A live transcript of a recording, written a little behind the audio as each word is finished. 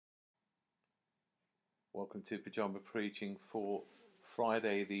Welcome to Pyjama preaching for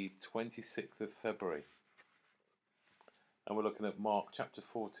Friday the 26th of February. And we're looking at Mark chapter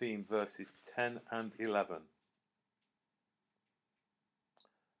 14 verses 10 and 11.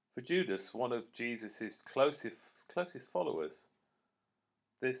 For Judas, one of Jesus' closest followers,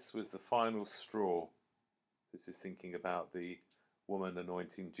 this was the final straw. This is thinking about the woman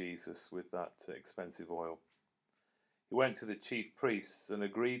anointing Jesus with that expensive oil. He went to the chief priests and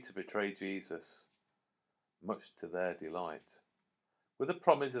agreed to betray Jesus, much to their delight. With a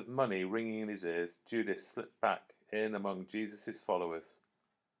promise of money ringing in his ears, Judas slipped back in among Jesus' followers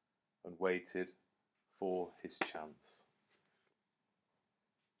and waited for his chance.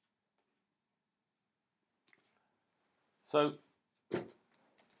 So,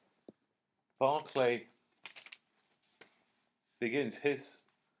 Barclay begins his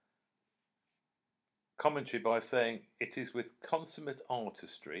commentary by saying, "It is with consummate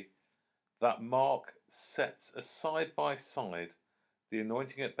artistry that Mark sets side by side the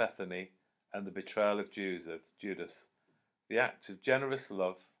anointing at Bethany and the betrayal of Judas, the act of generous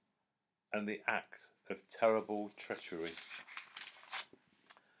love and the act of terrible treachery."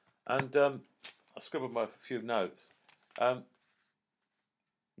 And I scribbled a few notes.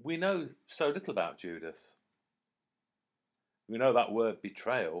 We know so little about Judas. We know that word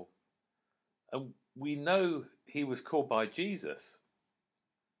betrayal, and we know he was called by Jesus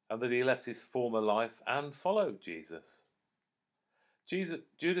and that he left his former life and followed Jesus.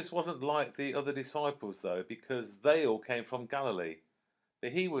 Judas wasn't like the other disciples, though, because they all came from Galilee.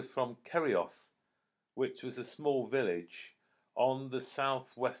 But he was from Kerioth, which was a small village on the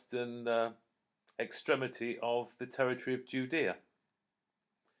southwestern extremity of the territory of Judea.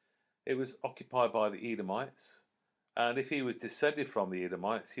 It was occupied by the Edomites, and if he was descended from the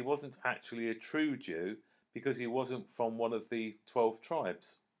Edomites, he wasn't actually a true Jew because he wasn't from one of the 12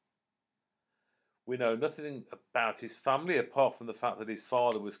 tribes. We know nothing about his family apart from the fact that his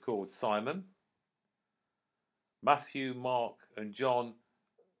father was called Simon. Matthew, Mark, and John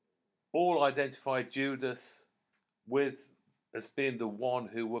all identify Judas as being the one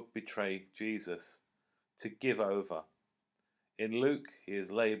who would betray Jesus, to give over. In Luke, he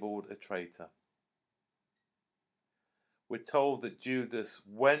is labelled a traitor. We're told that Judas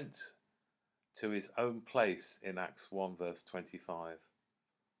went to his own place in Acts 1 verse 25.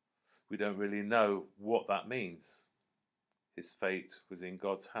 We don't really know what that means. His fate was in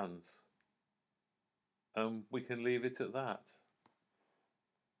God's hands. And we can leave it at that.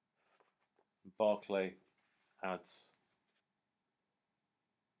 Barclay adds,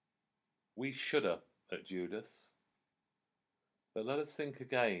 "We shudder at Judas, but let us think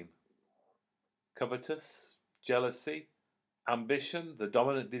again. Covetous, jealousy, ambition, the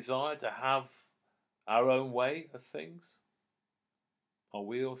dominant desire to have our own way of things. Are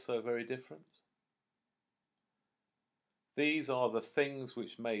we also very different? These are the things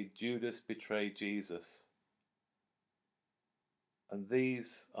which made Judas betray Jesus. And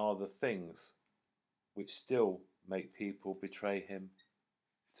these are the things which still make people betray him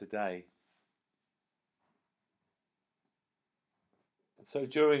today." And so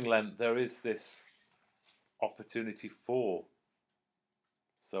during Lent, there is this opportunity for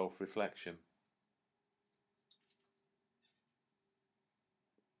self-reflection.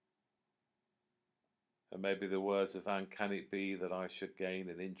 And maybe the words of "and can it be that I should gain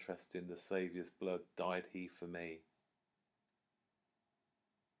an interest in the Saviour's blood? Died he for me?"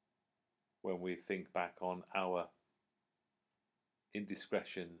 When we think back on our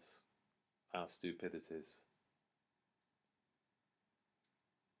indiscretions, our stupidities.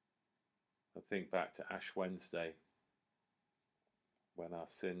 And think back to Ash Wednesday, when our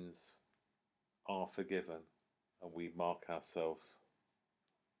sins are forgiven and we mark ourselves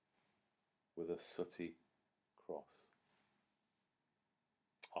with a sooty cross.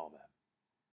 Amen.